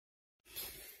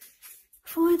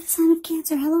For the sign of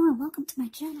Cancer, hello and welcome to my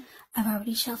channel. I've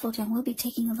already shuffled and we'll be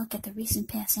taking a look at the recent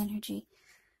past energy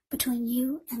between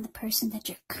you and the person that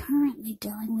you're currently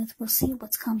dealing with. We'll see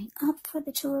what's coming up for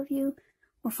the two of you.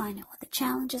 We'll find out what the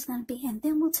challenge is going to be, and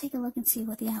then we'll take a look and see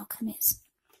what the outcome is.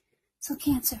 So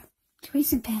Cancer, the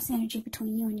recent past energy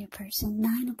between you and your person,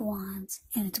 9 of Wands,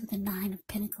 and it's with the 9 of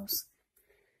Pentacles.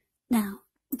 Now,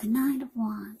 the 9 of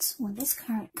Wands, when this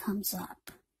card comes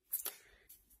up,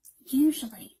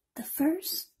 usually the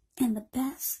first and the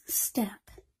best step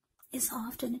is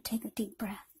often to take a deep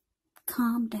breath.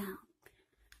 Calm down.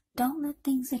 Don't let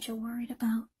things that you're worried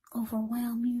about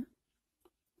overwhelm you.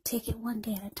 Take it one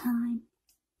day at a time.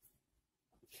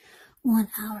 1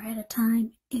 hour at a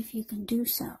time, if you can do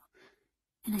so.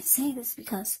 And I say this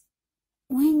because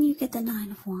when you get the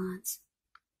 9 of Wands,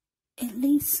 at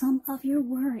least some of your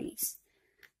worries,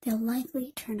 they'll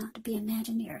likely turn out to be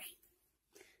imaginary.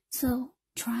 So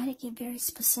try to get very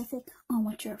specific on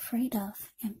what you're afraid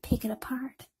of and pick it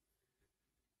apart.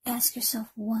 Ask yourself,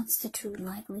 what's the true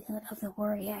likelihood of the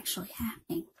worry actually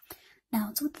happening? Now,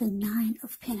 it's with the 9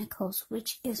 of Pentacles,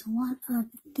 which is one of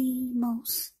the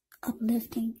most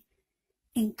uplifting,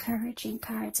 encouraging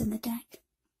cards in the deck.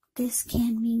 This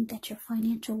can mean that your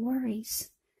financial worries,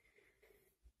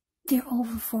 they're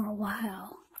over for a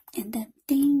while, and that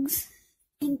things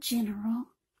in general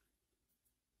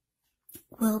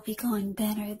will be going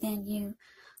better than you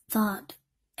thought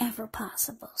ever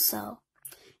possible. So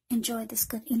enjoy this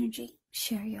good energy.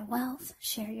 Share your wealth.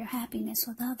 Share your happiness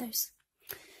with others.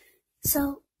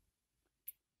 So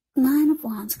 9 of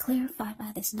Wands clarified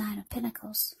by this 9 of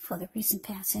Pentacles for the recent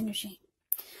past energy.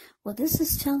 Well, this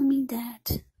is telling me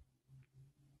that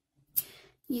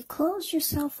you close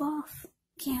yourself off,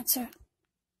 Cancer.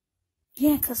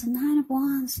 Yeah, because the 9 of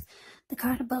Wands, the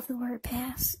card above the word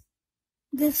past,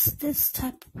 this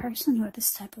type of person or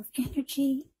this type of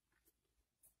energy,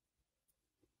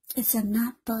 it's a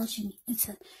not budging, it's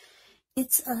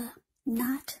a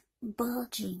not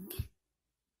budging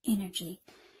energy.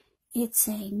 It's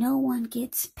a no one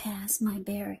gets past my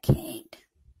barricade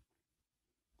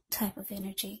type of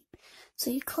energy.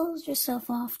 So you closed yourself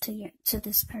off to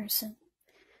this person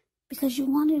because you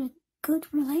wanted a good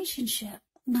relationship.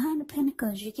 9 of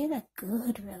Pentacles, you get a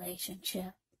good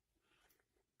relationship.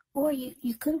 Or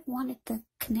you could have wanted the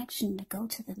connection to go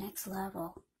to the next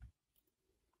level.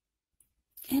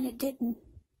 And it didn't.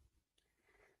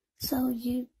 So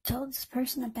you told this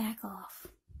person to back off.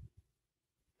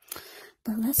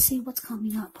 But let's see what's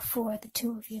coming up for the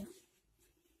two of you.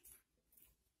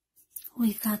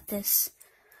 We've got this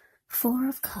 4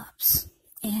 of Cups,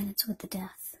 and it's with the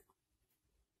Death.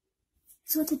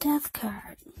 It's with the Death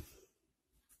card.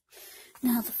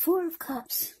 Now the 4 of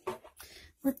Cups,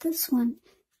 with this one,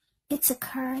 it's a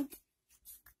card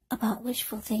about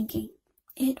wishful thinking.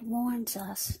 It warns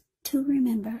us to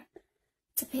remember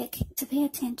to pay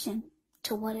attention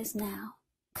to what is now.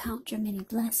 Count your many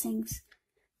blessings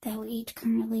that we each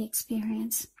currently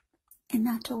experience, and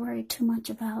not to worry too much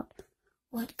about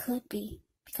what could be,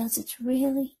 because it's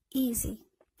really easy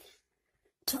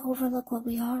to overlook what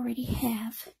we already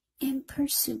have in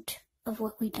pursuit of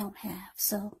what we don't have.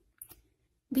 So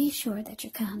be sure that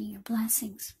you're counting your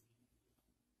blessings.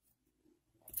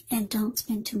 And don't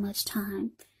spend too much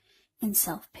time in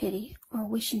self-pity or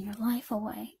wishing your life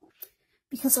away.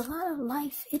 Because a lot of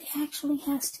life, it actually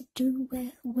has to do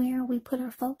with where we put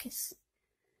our focus.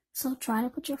 So try to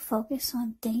put your focus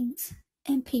on things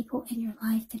and people in your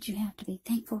life that you have to be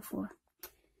thankful for.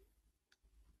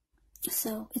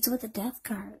 So it's with the Death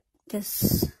card.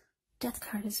 This Death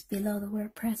card is below the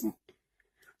word present.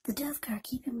 The Death card,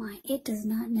 keep in mind, it does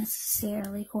not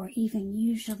necessarily or even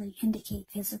usually indicate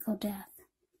physical death.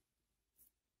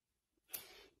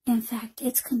 In fact,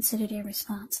 it's considered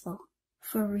irresponsible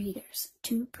for readers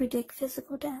to predict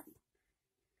physical death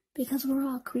because we're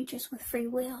all creatures with free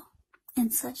will,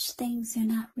 and such things are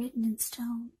not written in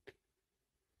stone.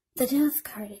 The Death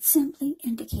card, it simply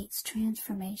indicates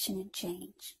transformation and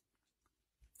change.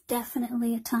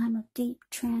 Definitely a time of deep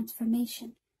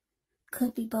transformation.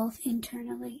 Could be both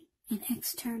internally and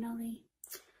externally.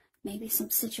 Maybe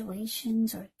some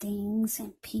situations or things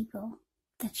and people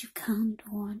that you counted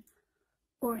on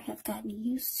or have gotten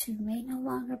used to may no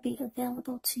longer be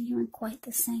available to you in quite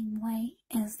the same way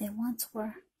as they once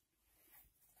were.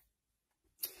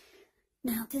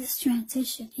 Now, this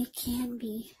transition, it can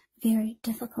be very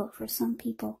difficult for some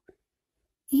people,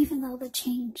 even though the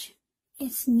change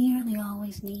is nearly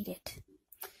always needed.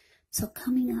 So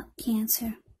coming up,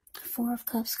 Cancer, 4 of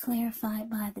Cups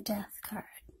clarified by the Death card.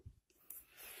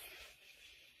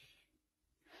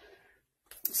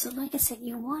 So like I said,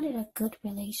 you wanted a good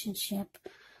relationship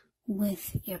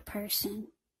with your person,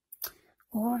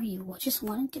 or you just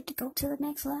wanted it to go to the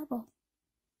next level.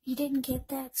 You didn't get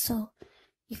that, so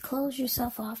you close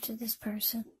yourself off to this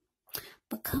person.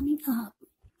 But coming up,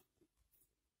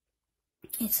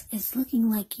 it's looking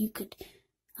like you could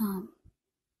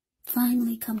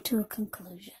finally come to a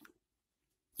conclusion.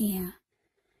 Yeah.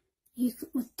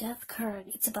 With Death card,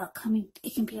 it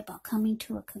can be about coming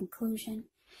to a conclusion.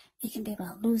 It can be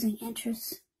about losing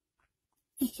interest.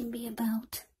 It can be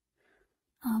about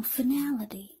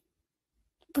finality.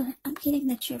 But I'm getting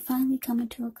that you're finally coming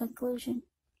to a conclusion.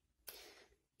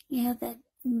 Yeah, that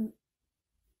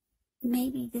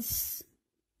maybe this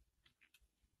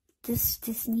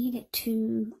needed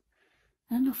to,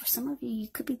 I don't know, for some of you, you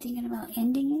could be thinking about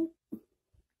ending it.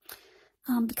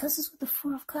 Because it's with the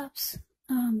Four of Cups.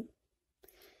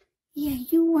 Yeah,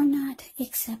 you were not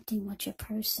accepting what your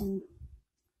person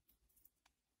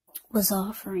was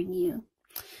offering you.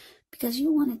 Because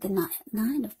you wanted the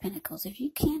Nine of Pentacles. If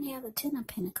you can't have the Ten of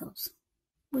Pentacles,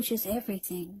 which is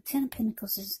everything, Ten of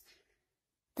Pentacles is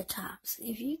the tops.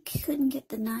 If you couldn't get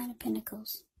the Nine of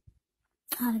Pentacles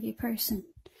out of your person,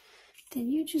 then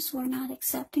you just were not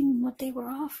accepting what they were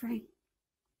offering.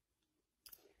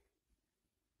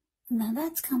 Now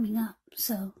that's coming up,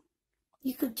 so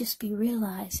you could just be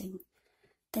realizing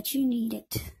that you needed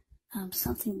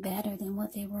something better than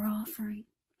what they were offering.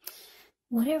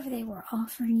 Whatever they were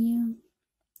offering you,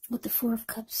 with the Four of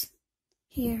Cups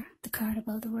here, the card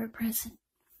above the word present,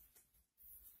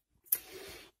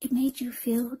 it made you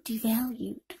feel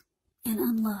devalued and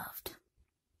unloved.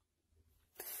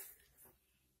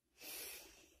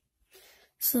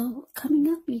 So coming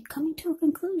up, you're coming to a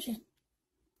conclusion.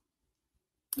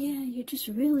 Yeah, you're just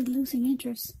really losing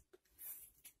interest.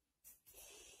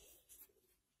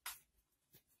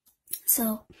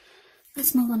 So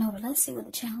let's move on over. Let's see what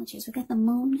the challenge is. We got the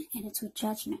Moon, and it's with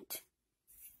Judgment.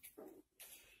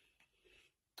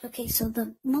 Okay, so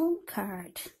the Moon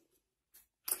card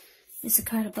is a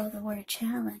card above the word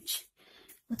challenge.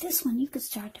 With this one, you could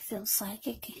start to feel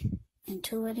psychic,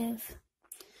 intuitive,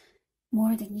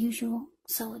 more than usual.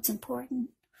 So it's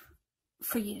important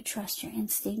for you to trust your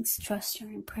instincts, trust your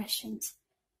impressions,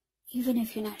 even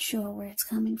if you're not sure where it's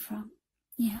coming from.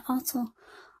 Yeah, also,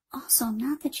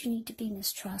 not that you need to be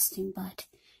mistrusting, but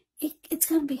it's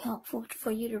going to be helpful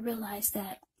for you to realize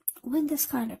that when this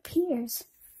card appears,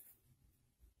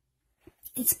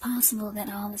 it's possible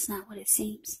that all is not what it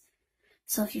seems.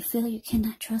 So if you feel you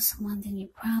cannot trust someone, then you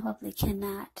probably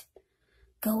cannot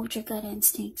go with your gut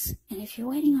instincts. And if you're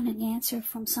waiting on an answer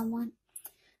from someone,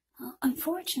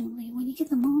 unfortunately, when you get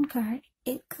the Moon card,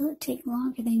 it could take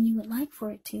longer than you would like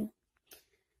for it to.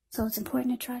 So it's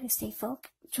important to try to stay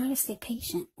focused, try to stay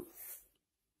patient.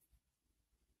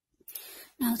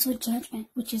 Now it's with Judgment,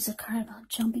 which is a card about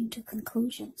jumping to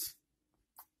conclusions,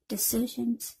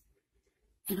 decisions,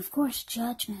 and of course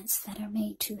judgments that are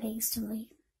made too hastily.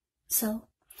 So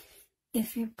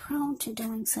if you're prone to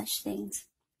doing such things,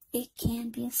 it can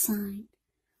be a sign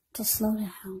to slow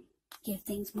down, give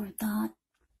things more thought,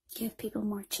 give people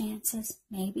more chances,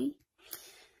 maybe,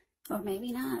 or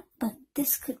maybe not. But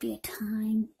this could be a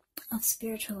time of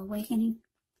spiritual awakening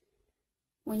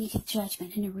when you get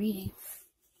Judgment in a reading.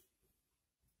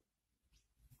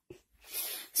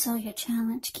 So your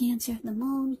challenge, Cancer, the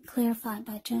Moon, clarified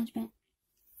by Judgment.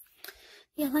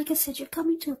 Yeah, like I said, you're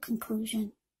coming to a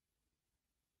conclusion.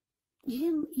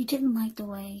 You didn't like the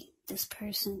way this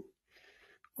person,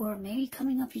 or maybe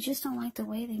coming up, you just don't like the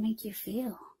way they make you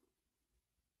feel.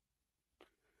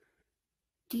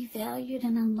 Devalued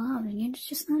and unloved, and you're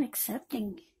just not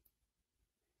accepting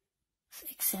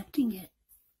it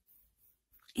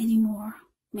anymore.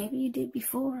 Maybe you did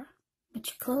before, but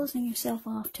you're closing yourself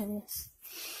off to this.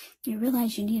 You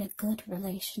realize you need a good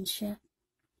relationship.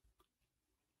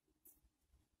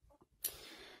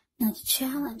 Now the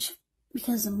challenge,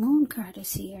 because the Moon card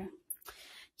is here,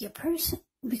 your person,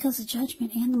 because the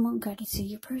Judgment and the Moon card is here,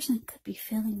 your person could be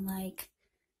feeling like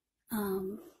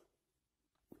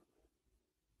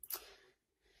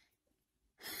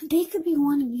they could be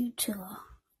wanting you to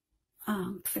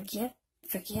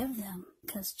forgive them,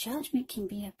 because Judgment can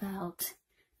be about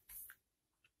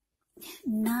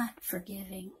not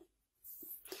forgiving.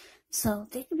 So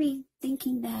they could be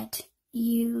thinking that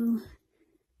you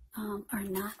are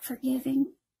not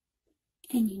forgiving,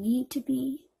 and you need to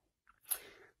be,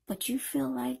 but you feel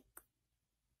like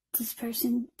this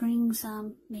person brings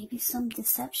maybe some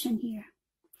deception here.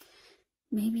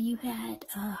 Maybe you had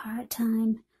a hard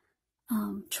time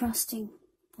trusting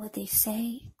what they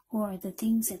say or the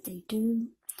things that they do,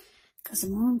 because the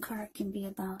Moon card can be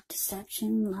about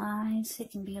deception, lies.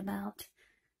 It can be about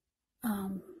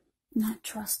not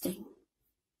trusting.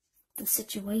 the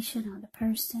situation or the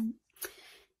person.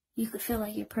 You could feel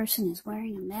like your person is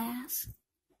wearing a mask,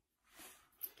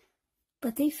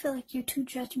 but they feel like you're too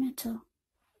judgmental.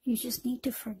 You just need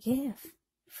to forgive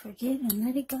and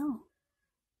let it go.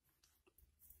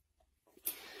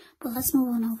 But let's move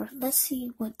on over. Let's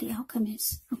see what the outcome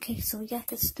is. Okay, so we got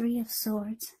this Three of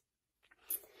Swords,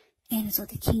 and it's with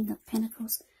the King of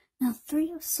Pentacles. Now,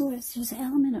 Three of Swords, there's an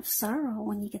element of sorrow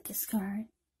when you get this card,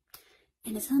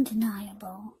 and it's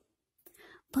undeniable.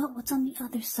 But what's on the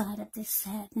other side of this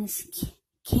sadness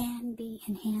can be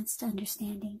enhanced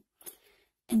understanding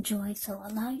and joy. So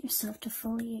allow yourself to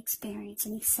fully experience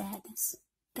any sadness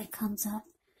that comes up.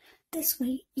 This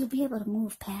way, you'll be able to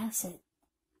move past it.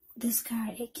 This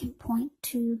card, it can point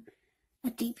to a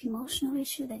deep emotional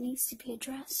issue that needs to be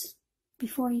addressed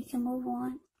before you can move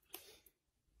on.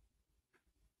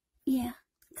 Yeah,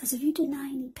 because if you deny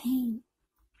any pain,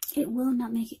 it will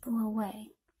not make it go away.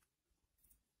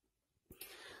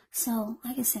 So,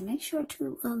 like I said, make sure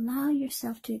to allow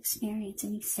yourself to experience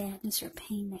any sadness or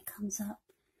pain that comes up.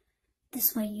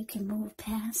 This way you can move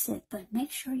past it, but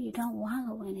make sure you don't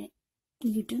wallow in it.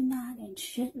 You do not and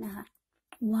should not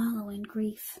wallow in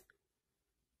grief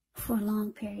for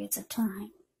long periods of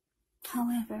time.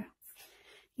 However,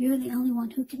 you're the only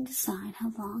one who can decide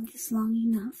how long is long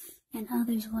enough, and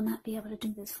others will not be able to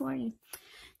do this for you.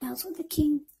 Now, it's with the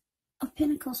King of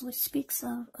Pentacles, which speaks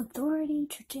of authority,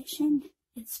 tradition.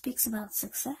 It speaks about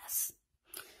success.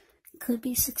 It could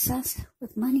be success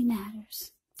with money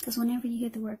matters, because whenever you hear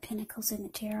the word Pentacles in the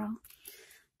tarot,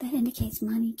 that indicates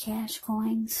money, cash,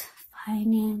 coins,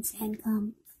 finance,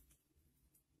 income.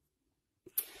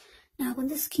 Now, when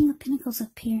this King of Pentacles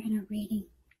appear in a reading,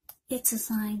 it's a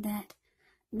sign that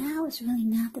now is really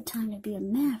not the time to be a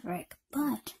maverick,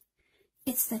 but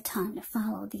it's the time to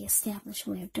follow the established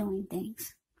way of doing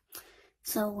things.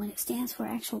 So when it stands for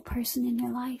actual person in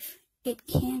your life, it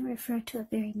can refer to a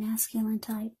very masculine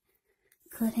type.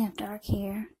 Could have dark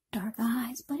hair, dark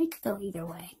eyes, but it could go either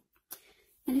way.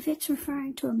 And if it's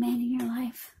referring to a man in your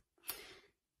life,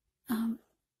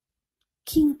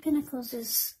 King of Pentacles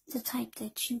is the type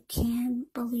that you can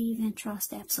believe and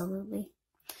trust absolutely.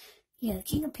 Yeah, the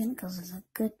King of Pentacles is a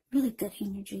good, really good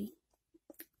energy.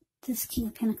 This King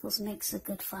of Pentacles makes a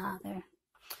good father.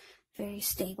 Very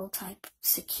stable type,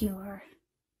 secure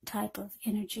type of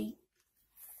energy.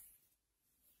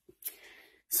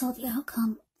 So the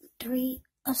outcome, Three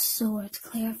of Swords,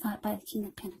 clarified by the King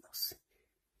of Pentacles.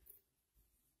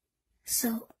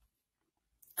 So,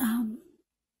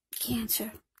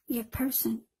 Cancer, your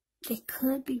person, they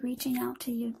could be reaching out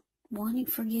to you, wanting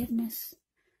forgiveness,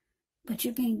 but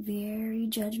you're being very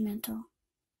judgmental,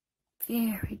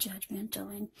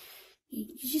 and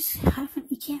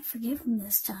you can't forgive them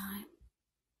this time.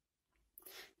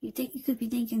 You could be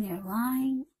thinking they're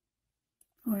lying,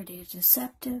 or they're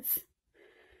deceptive.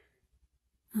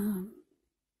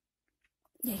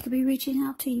 They could be reaching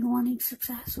out to you, wanting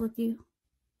success with you,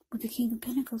 with the King of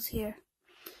Pentacles here.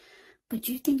 But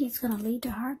you think it's going to lead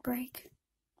to heartbreak?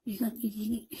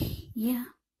 Yeah.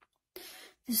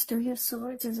 This Three of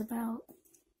Swords is about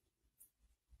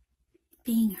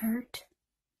being hurt,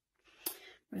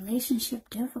 relationship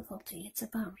difficulty. It's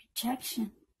about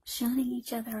rejection, shutting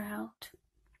each other out,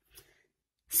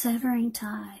 severing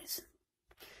ties.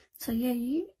 So yeah,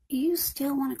 you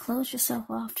still want to close yourself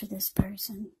off to this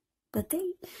person, but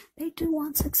they do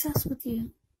want success with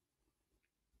you.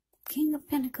 King of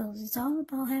Pentacles is all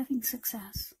about having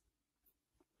success.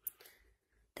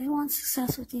 They want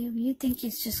success with you. You think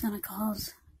it's just going to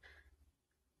cause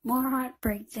more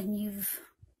heartbreak than you've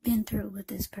been through with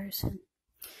this person.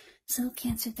 So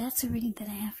Cancer, that's a reading that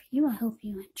I have for you. I hope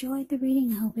you enjoyed the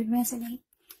reading. I hope it resonated.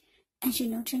 As you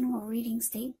know, general readings,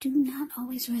 they do not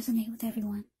always resonate with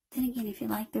everyone. Then again, if you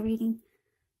like the reading,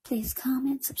 please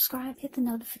comment, subscribe, hit the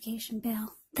notification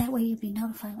bell. That way you'll be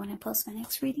notified when I post my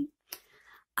next reading.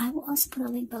 I will also put a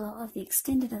link below of the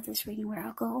extended of this reading where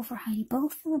I'll go over how you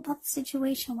both feel about the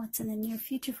situation, what's in the near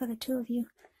future for the two of you,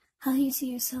 how you see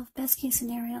yourself, best case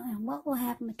scenario, and what will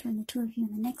happen between the two of you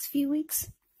in the next few weeks.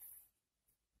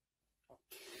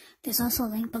 There's also a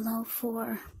link below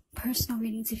for personal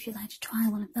readings if you'd like to try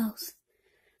one of those.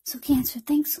 So Cancer,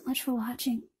 thanks so much for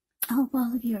watching. I hope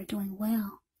all of you are doing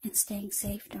well and staying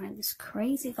safe during this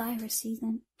crazy virus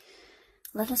season.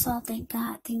 Let us all thank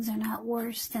God things are not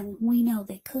worse than we know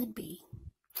they could be.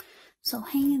 So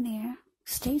hang in there,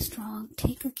 stay strong,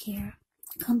 take good care.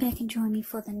 Come back and join me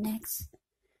for the next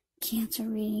Cancer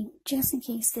reading. Just in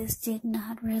case this did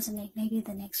not resonate, maybe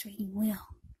the next reading will.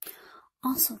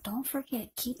 Also, don't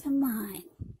forget, keep in mind,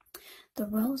 the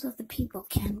roles of the people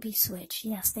can be switched.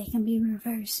 Yes, they can be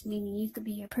reversed, meaning you could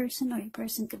be your person or your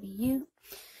person could be you.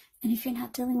 And if you're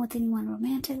not dealing with anyone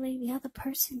romantically, the other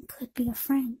person could be a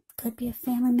friend, could be a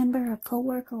family member, a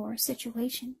coworker, or a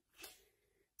situation.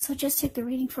 So just take the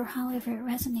reading for however it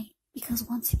resonates, because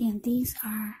once again, these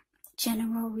are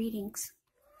general readings.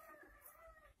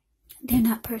 They're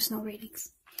not personal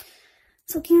readings.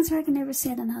 So Cancer, I can never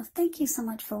say it enough. Thank you so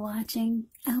much for watching.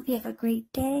 I hope you have a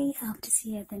great day. I hope to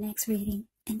see you at the next reading.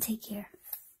 And take care.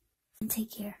 And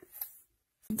take care.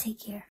 And take care.